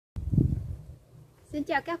Xin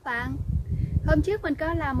chào các bạn. Hôm trước mình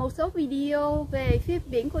có làm một số video về phía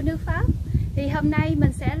biển của nước Pháp. Thì hôm nay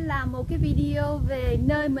mình sẽ làm một cái video về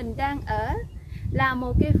nơi mình đang ở, là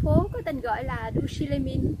một cái phố có tên gọi là Douchy Les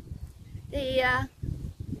Mines. Thì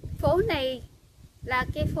phố này là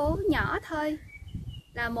cái phố nhỏ thôi,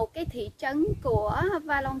 là một cái thị trấn của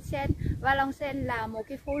Valenciennes. Valenciennes là một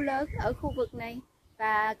cái phố lớn ở khu vực này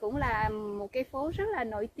và cũng là một cái phố rất là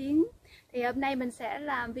nổi tiếng. Thì hôm nay mình sẽ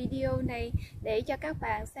làm video này để cho các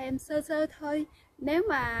bạn xem sơ sơ thôi. Nếu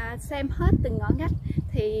mà xem hết từng ngõ ngách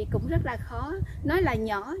thì cũng rất là khó. Nói là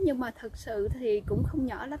nhỏ nhưng mà thực sự thì cũng không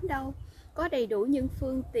nhỏ lắm đâu. Có đầy đủ những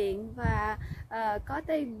phương tiện và có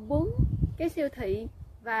tới 4 cái siêu thị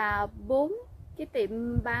và 4 cái tiệm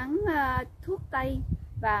bán thuốc tây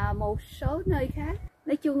và một số nơi khác.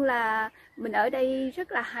 Nói chung là mình ở đây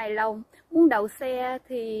rất là hài lòng. Muốn đậu xe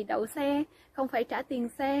thì đậu xe, không phải trả tiền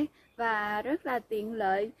xe và rất là tiện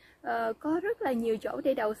lợi. Có rất là nhiều chỗ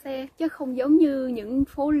để đậu xe chứ không giống như những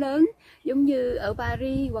phố lớn giống như ở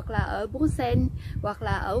Paris hoặc là ở Bruxelles hoặc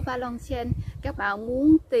là ở Valenciennes. Các bạn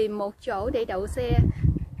muốn tìm một chỗ để đậu xe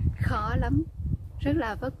khó lắm, rất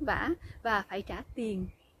là vất vả và phải trả tiền.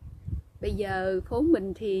 Bây giờ phố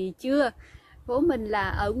mình thì chưa. Phố mình là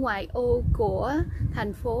ở ngoài ô của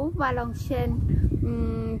thành phố Valenciennes,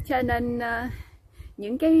 cho nên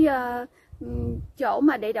những cái chỗ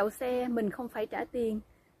mà để đậu xe mình không phải trả tiền.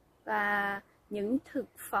 Và những thực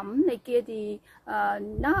phẩm này kia thì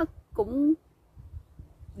nó cũng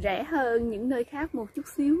rẻ hơn những nơi khác một chút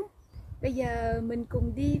xíu. Bây giờ mình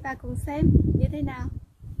cùng đi và cùng xem như thế nào.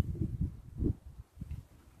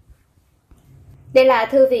 Đây là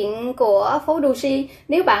thư viện của phố Douchy.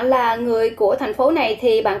 Nếu bạn là người của thành phố này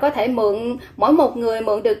thì bạn có thể mượn, mỗi một người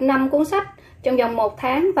mượn được 5 cuốn sách trong vòng 1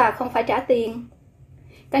 tháng và không phải trả tiền.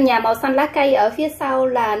 Căn nhà màu xanh lá cây ở phía sau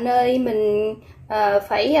là nơi mình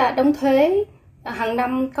phải đóng thuế. Hàng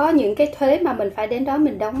năm có những cái thuế mà mình phải đến đó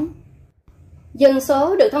mình đóng. Dân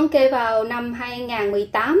số được thống kê vào năm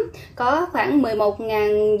 2018 có khoảng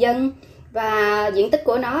 11.000 dân và diện tích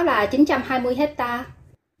của nó là 920 hecta.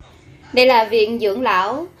 Đây là viện dưỡng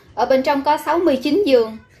lão, ở bên trong có 69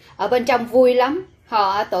 giường, ở bên trong vui lắm.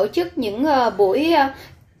 Họ tổ chức những buổi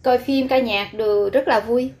coi phim, ca nhạc đều rất là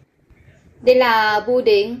vui. Đây là bưu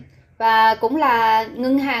điện và cũng là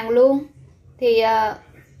ngân hàng luôn. Thì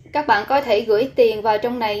các bạn có thể gửi tiền vào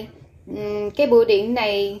trong này. Cái bưu điện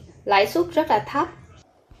này lãi suất rất là thấp.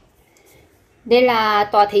 Đây là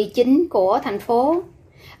tòa thị chính của thành phố.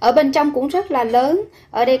 Ở bên trong cũng rất là lớn.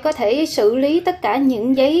 Ở đây có thể xử lý tất cả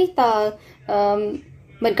những giấy tờ.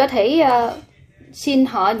 Mình có thể xin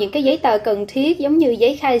họ những cái giấy tờ cần thiết giống như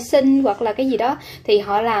giấy khai sinh hoặc là cái gì đó. Thì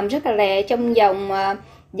họ làm rất là lẹ, trong vòng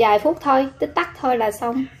vài phút thôi, tích tắc thôi là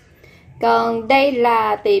xong. Còn đây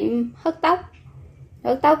là tiệm hớt tóc.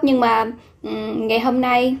 Hớt tóc nhưng mà ngày hôm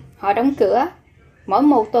nay họ đóng cửa. Mỗi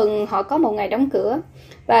một tuần họ có một ngày đóng cửa.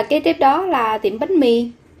 Và kế tiếp đó là tiệm bánh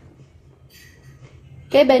mì.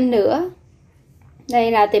 Cái bên nữa,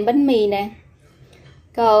 đây là tiệm bánh mì nè.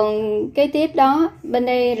 Còn cái tiếp đó, bên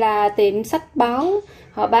đây là tiệm sách báo.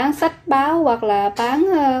 Họ bán sách báo hoặc là bán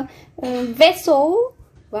vé số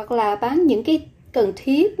hoặc là bán những cái cần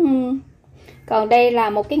thiết. Còn đây là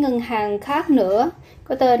một cái ngân hàng khác nữa,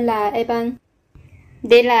 có tên là Eban.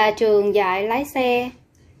 Đây là trường dạy lái xe.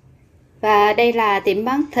 Và đây là tiệm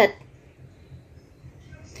bán thịt.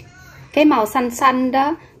 Cái màu xanh xanh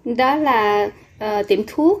đó, đó là tiệm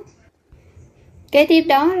thuốc. Kế tiếp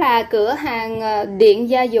đó là cửa hàng điện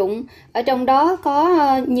gia dụng. Ở trong đó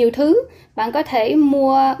có nhiều thứ. Bạn có thể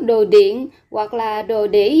mua đồ điện hoặc là đồ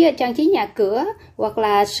để trang trí nhà cửa hoặc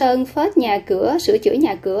là sơn phết nhà cửa, sửa chữa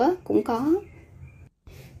nhà cửa cũng có.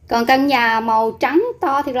 Còn căn nhà màu trắng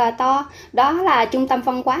to thì là to, đó là trung tâm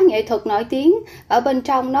văn hóa nghệ thuật nổi tiếng. Ở bên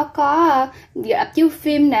trong nó có rạp chiếu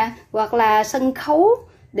phim nè, hoặc là sân khấu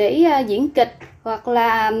để diễn kịch, hoặc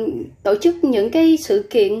là tổ chức những cái sự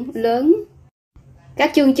kiện lớn.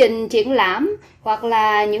 Các chương trình triển lãm hoặc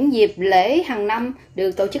là những dịp lễ hàng năm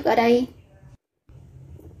được tổ chức ở đây.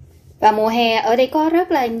 Và mùa hè ở đây có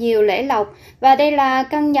rất là nhiều lễ lộc. Và đây là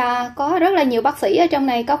căn nhà có rất là nhiều bác sĩ ở trong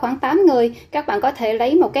này, có khoảng 8 người. Các bạn có thể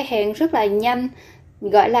lấy một cái hẹn rất là nhanh,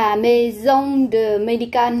 gọi là Maison de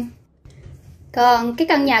Medical. Còn cái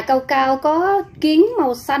căn nhà cao cao có kiến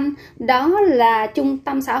màu xanh, đó là trung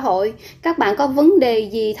tâm xã hội. Các bạn có vấn đề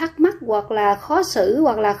gì thắc mắc hoặc là khó xử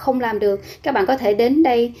hoặc là không làm được, các bạn có thể đến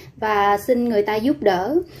đây và xin người ta giúp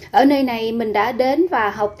đỡ. Ở nơi này mình đã đến và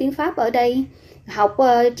học tiếng Pháp ở đây. Học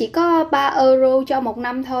chỉ có 3 euro cho 1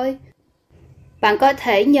 năm thôi. Bạn có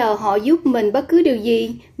thể nhờ họ giúp mình bất cứ điều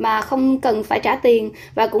gì mà không cần phải trả tiền.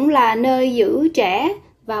 Và cũng là nơi giữ trẻ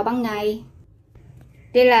vào ban ngày.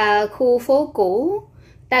 Đây là khu phố cũ,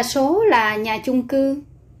 đa số là nhà chung cư.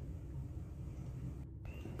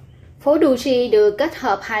 Phố Douchy được kết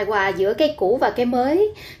hợp hài hòa giữa cái cũ và cái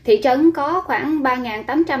mới. Thị trấn có khoảng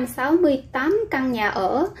 3.868 căn nhà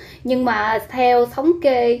ở, nhưng mà theo thống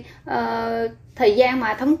kê, thời gian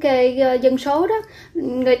mà thống kê dân số đó,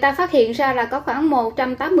 người ta phát hiện ra là có khoảng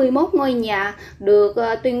 181 ngôi nhà được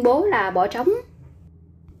tuyên bố là bỏ trống.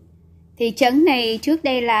 Thị trấn này trước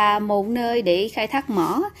đây là một nơi để khai thác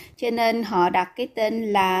mỏ, cho nên họ đặt cái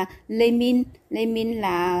tên là Les Mines. Les Mines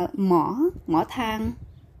là mỏ than.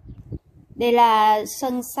 Đây là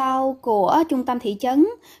sân sau của trung tâm thị trấn,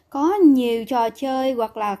 có nhiều trò chơi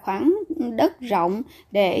hoặc là khoảng đất rộng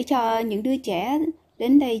để cho những đứa trẻ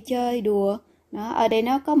đến đây chơi đùa. Đó, ở đây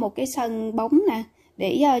nó có một cái sân bóng nè,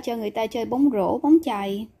 để cho người ta chơi bóng rổ, bóng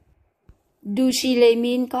chày. Douchy Les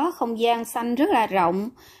Mines có không gian xanh rất là rộng,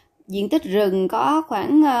 diện tích rừng có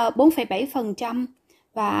khoảng 4,7%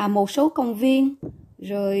 và một số công viên,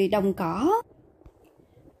 rồi đồng cỏ.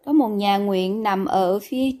 Có một nhà nguyện nằm ở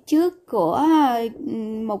phía trước của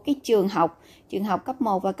một cái trường học cấp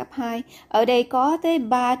 1 và cấp 2. Ở đây có tới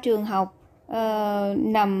 3 trường học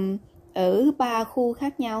nằm ở 3 khu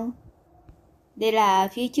khác nhau. Đây là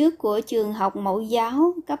phía trước của trường học mẫu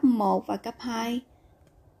giáo cấp 1 và cấp 2.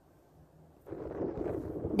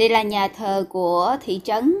 Đây là nhà thờ của thị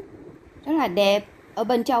trấn, rất là đẹp, ở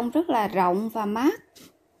bên trong rất là rộng và mát.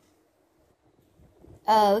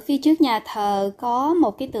 Ở phía trước nhà thờ có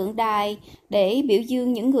một cái tượng đài để biểu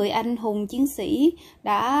dương những người anh hùng chiến sĩ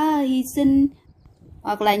đã hy sinh,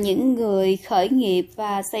 hoặc là những người khởi nghiệp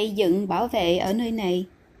và xây dựng bảo vệ ở nơi này.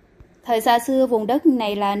 Thời xa xưa, vùng đất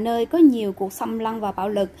này là nơi có nhiều cuộc xâm lăng và bạo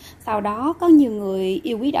lực. Sau đó có nhiều người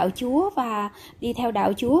yêu quý đạo Chúa và đi theo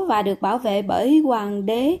đạo Chúa và được bảo vệ bởi hoàng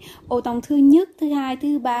đế Ô Tông thứ nhất, thứ hai,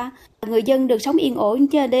 thứ ba. Người dân được sống yên ổn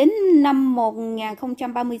cho đến năm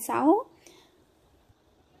 1036.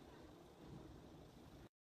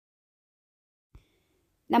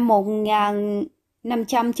 Năm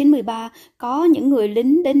 1593, có những người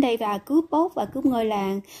lính đến đây và cướp bóc và cướp ngôi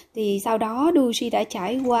làng. Thì sau đó Douchy đã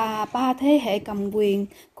trải qua 3 thế hệ cầm quyền,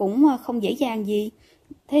 cũng không dễ dàng gì.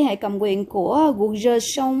 Thế hệ cầm quyền của Cuộc,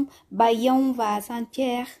 sôńg, bình và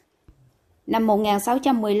Sanchez. Năm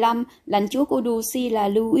 1615, lãnh chúa của Douchy là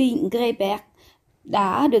Louis Grébert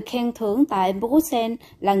đã được khen thưởng tại Bruxelles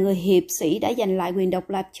là người hiệp sĩ đã giành lại quyền độc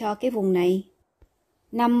lập cho cái vùng này.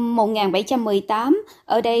 Năm 1718,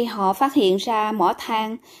 ở đây họ phát hiện ra mỏ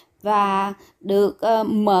than và được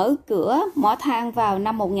mở cửa mỏ than vào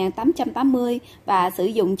năm 1880 và sử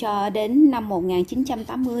dụng cho đến năm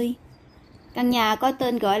 1980. Căn nhà có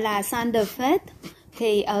tên gọi là Salle de Fête,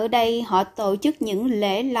 thì ở đây họ tổ chức những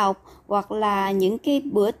lễ lộc hoặc là những cái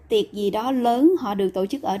bữa tiệc gì đó lớn họ được tổ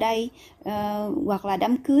chức ở đây, hoặc là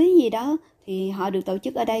đám cưới gì đó thì họ được tổ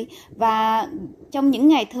chức ở đây. Và trong những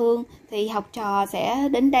ngày thường thì học trò sẽ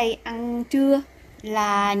đến đây ăn trưa,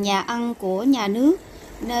 là nhà ăn của nhà nước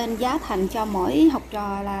nên giá thành cho mỗi học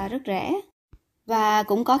trò là rất rẻ. Và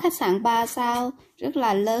cũng có khách sạn 3 sao rất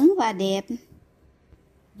là lớn và đẹp.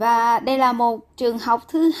 Và đây là một trường học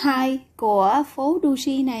thứ hai của phố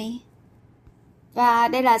Douchy này. Và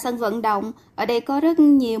đây là sân vận động, ở đây có rất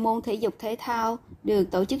nhiều môn thể dục thể thao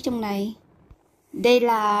được tổ chức trong này. Đây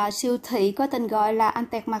là siêu thị có tên gọi là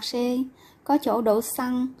Intermarché, có chỗ đổ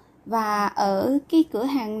xăng, và ở cái cửa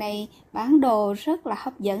hàng này bán đồ rất là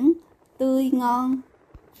hấp dẫn, tươi ngon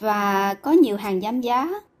và có nhiều hàng giảm giá.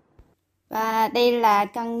 Và đây là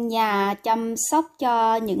căn nhà chăm sóc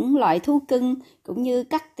cho những loại thú cưng, cũng như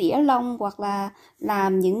cắt tỉa lông hoặc là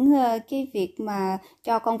làm những cái việc mà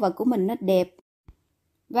cho con vật của mình nó đẹp.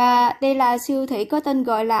 Và đây là siêu thị có tên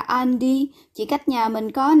gọi là Aldi, chỉ cách nhà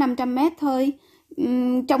mình có 500 mét thôi.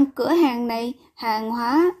 Trong cửa hàng này hàng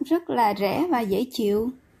hóa rất là rẻ và dễ chịu.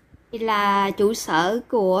 Đây là trụ sở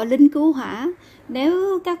của lính cứu hỏa.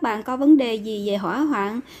 Nếu các bạn có vấn đề gì về hỏa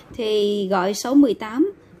hoạn thì gọi số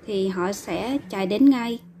 18 thì họ sẽ chạy đến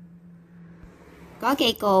ngay. Có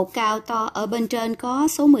cây cột cao to ở bên trên có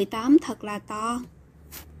số 18 thật là to.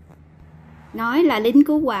 Nói là lính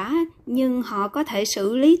cứu hỏa nhưng họ có thể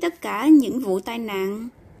xử lý tất cả những vụ tai nạn.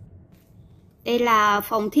 Đây là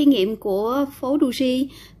phòng thí nghiệm của phố Douchy.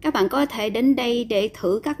 Các bạn có thể đến đây để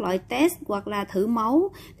thử các loại test hoặc là thử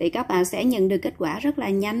máu, thì các bạn sẽ nhận được kết quả rất là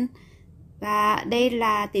nhanh. Và đây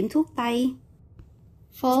là tiệm thuốc Tây.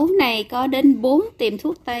 Phố này có đến 4 tiệm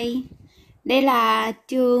thuốc Tây. Đây là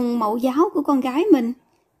trường mẫu giáo của con gái mình.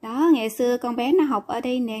 Đó, ngày xưa con bé nó học ở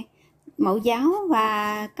đây nè. Mẫu giáo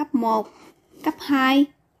và cấp 1, cấp 2.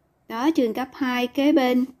 Đó, trường cấp 2 kế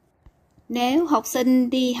bên. Nếu học sinh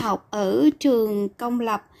đi học ở trường công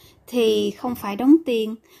lập thì không phải đóng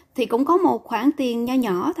tiền, thì cũng có một khoản tiền nho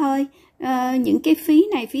nhỏ thôi. Những cái phí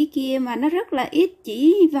này phí kia mà nó rất là ít,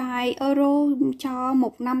 chỉ vài euro cho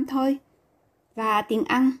một năm thôi. Và tiền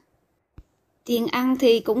ăn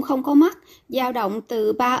thì cũng không có mắc, dao động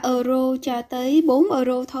từ 3 euro cho tới 4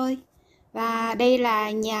 euro thôi. Và đây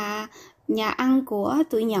là nhà ăn của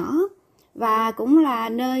tụi nhỏ, và cũng là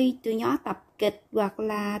nơi tụi nhỏ tập kịch hoặc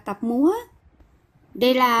là tập múa.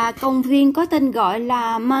 Đây là công viên có tên gọi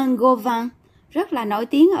là Mangovan, rất là nổi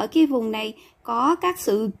tiếng ở cái vùng này. Có các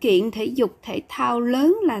sự kiện thể dục thể thao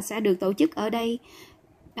lớn là sẽ được tổ chức ở đây.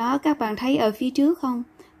 Đó, các bạn thấy ở phía trước không?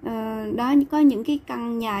 Đó, có những cái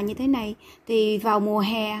căn nhà như thế này. Thì vào mùa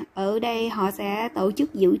hè ở đây họ sẽ tổ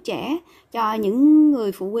chức giữ trẻ cho những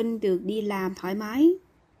người phụ huynh được đi làm thoải mái.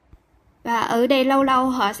 Và ở đây lâu lâu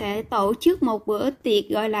họ sẽ tổ chức một bữa tiệc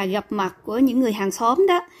gọi là gặp mặt của những người hàng xóm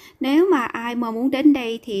đó. Nếu mà ai mà muốn đến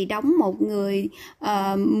đây thì đóng một người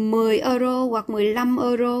 10 euro hoặc 15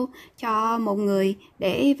 euro cho một người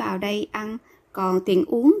để vào đây ăn. Còn tiền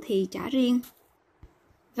uống thì trả riêng.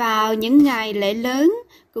 Vào những ngày lễ lớn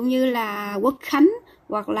cũng như là Quốc khánh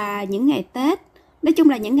hoặc là những ngày Tết, nói chung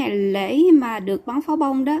là những ngày lễ mà được bắn pháo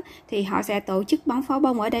bông đó, thì họ sẽ tổ chức bắn pháo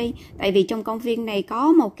bông ở đây. Tại vì trong công viên này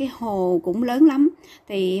có một cái hồ cũng lớn lắm,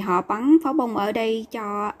 thì họ bắn pháo bông ở đây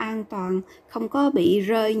cho an toàn, không có bị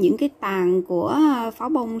rơi những cái tàn của pháo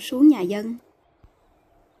bông xuống nhà dân.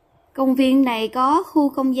 Công viên này có khu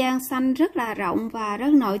không gian xanh rất là rộng và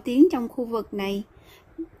rất nổi tiếng trong khu vực này.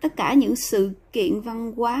 Tất cả những sự kiện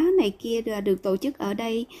văn hóa này kia được tổ chức ở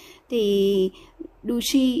đây. Thì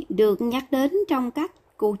Douchy được nhắc đến trong các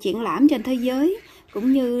cuộc triển lãm trên thế giới,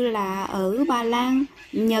 cũng như là ở Ba Lan,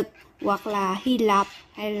 Nhật hoặc là Hy Lạp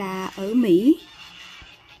hay là ở Mỹ.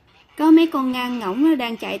 Có mấy con ngan ngỗng nó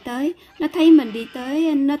đang chạy tới, nó thấy mình đi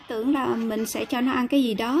tới, nó tưởng là mình sẽ cho nó ăn cái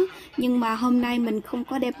gì đó, nhưng mà hôm nay mình không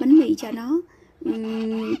có đem bánh mì cho nó.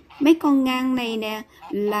 Mấy con ngan này nè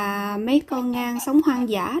là mấy con ngan sống hoang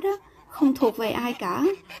dã đó, không thuộc về ai cả,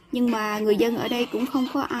 nhưng mà người dân ở đây cũng không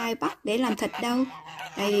có ai bắt để làm thịt đâu,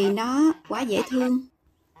 tại vì nó quá dễ thương.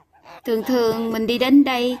 Thường mình đi đến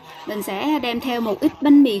đây mình sẽ đem theo một ít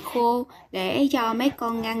bánh mì khô để cho mấy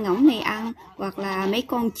con ngan ngỗng này ăn, hoặc là mấy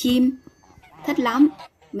con chim. Thích lắm,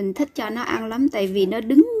 mình thích cho nó ăn lắm, tại vì nó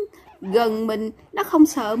đứng gần mình, nó không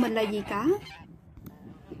sợ mình là gì cả.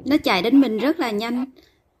 Nó chạy đến mình rất là nhanh.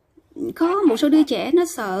 Có một số đứa trẻ nó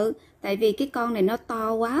sợ, tại vì cái con này nó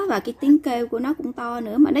to quá và cái tiếng kêu của nó cũng to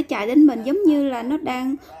nữa, mà nó chạy đến mình giống như là nó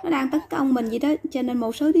đang tấn công mình vậy đó, cho nên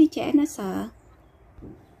một số đứa trẻ nó sợ.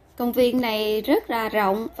 Công viên này rất là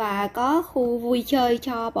rộng và có khu vui chơi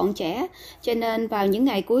cho bọn trẻ, cho nên vào những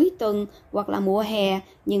ngày cuối tuần hoặc là mùa hè,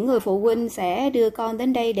 những người phụ huynh sẽ đưa con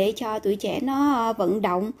đến đây để cho tụi trẻ nó vận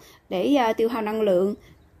động, để tiêu hao năng lượng.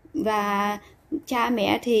 Và cha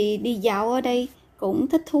mẹ thì đi dạo ở đây cũng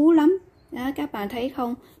thích thú lắm. Đó, các bạn thấy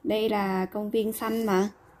không? Đây là công viên xanh mà,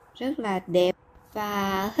 rất là đẹp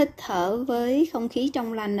và hít thở với không khí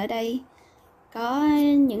trong lành ở đây. Có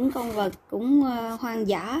những con vật cũng hoang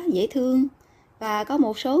dã, dễ thương, và có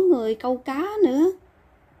một số người câu cá nữa.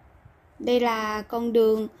 Đây là con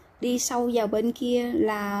đường đi sâu vào bên kia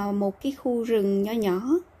là một cái khu rừng nho nhỏ.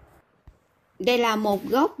 Đây là một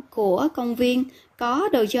góc của công viên, có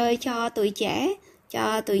đồ chơi cho tụi trẻ,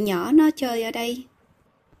 cho tụi nhỏ nó chơi ở đây.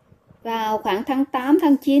 Vào khoảng tháng 8,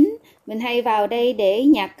 tháng 9, mình hay vào đây để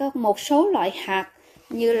nhặt một số loại hạt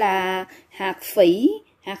như là hạt phỉ,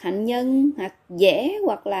 hạt hạnh nhân, hạt dẻ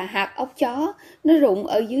hoặc là hạt ốc chó. Nó rụng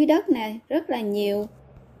ở dưới đất nè, rất là nhiều.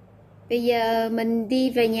 Bây giờ mình đi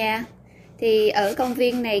về nhà. Thì ở công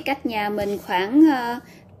viên này cách nhà mình khoảng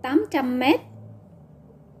 800 mét.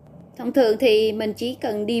 Thông thường thì mình chỉ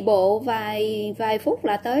cần đi bộ vài phút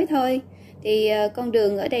là tới thôi. Thì con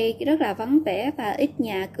đường ở đây rất là vắng vẻ và ít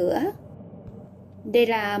nhà cửa. Đây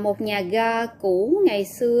là một nhà ga cũ ngày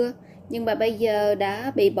xưa, nhưng mà bây giờ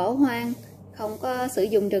đã bị bỏ hoang, không có sử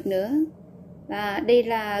dụng được nữa. Và đây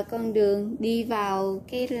là con đường đi vào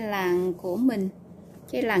cái làng của mình,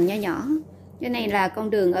 cái làng nho nhỏ. Cái này là con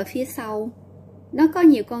đường ở phía sau. Nó có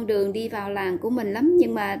nhiều con đường đi vào làng của mình lắm,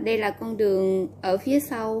 nhưng mà đây là con đường ở phía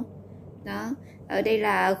sau. Đó, ở đây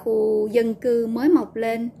là khu dân cư mới mọc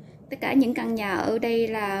lên. Tất cả những căn nhà ở đây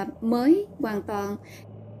là mới hoàn toàn.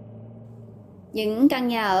 Những căn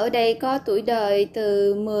nhà ở đây có tuổi đời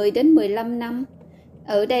từ 10 đến 15 năm.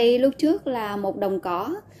 Ở đây lúc trước là một đồng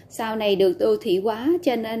cỏ, sau này được đô thị hóa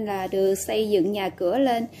cho nên là được xây dựng nhà cửa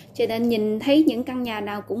lên, cho nên nhìn thấy những căn nhà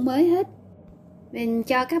nào cũng mới hết. Mình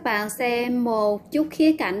cho các bạn xem một chút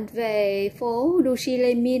khía cạnh về phố Douchy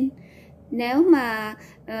Les Mines. Nếu mà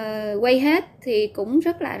quay hết thì cũng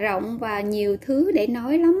rất là rộng và nhiều thứ để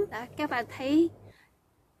nói lắm. Đó, các bạn thấy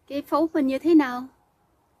cái phố mình như thế nào?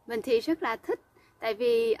 Mình thì rất là thích, tại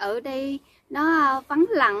vì ở đây nó vắng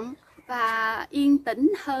lặng và yên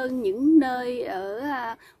tĩnh hơn những nơi ở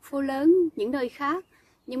phố lớn, những nơi khác.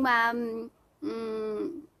 Nhưng mà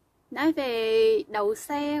nói về đậu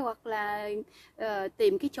xe hoặc là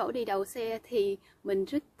tìm cái chỗ đi đậu xe thì mình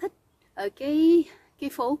rất thích ở cái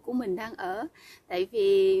phố của mình đang ở. Tại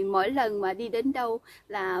vì mỗi lần mà đi đến đâu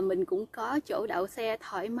là mình cũng có chỗ đậu xe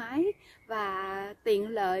thoải mái và tiện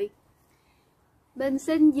lợi. Mình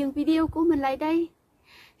xin dừng video của mình lại đây.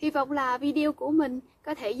 Hy vọng là video của mình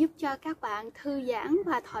có thể giúp cho các bạn thư giãn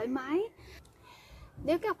và thoải mái.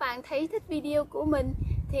 Nếu các bạn thấy thích video của mình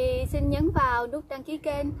thì xin nhấn vào nút đăng ký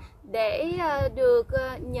kênh để được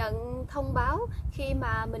nhận thông báo khi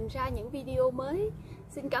mà mình ra những video mới.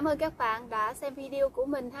 Xin cảm ơn các bạn đã xem video của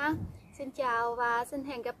mình ha. Xin chào và xin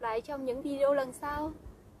hẹn gặp lại trong những video lần sau.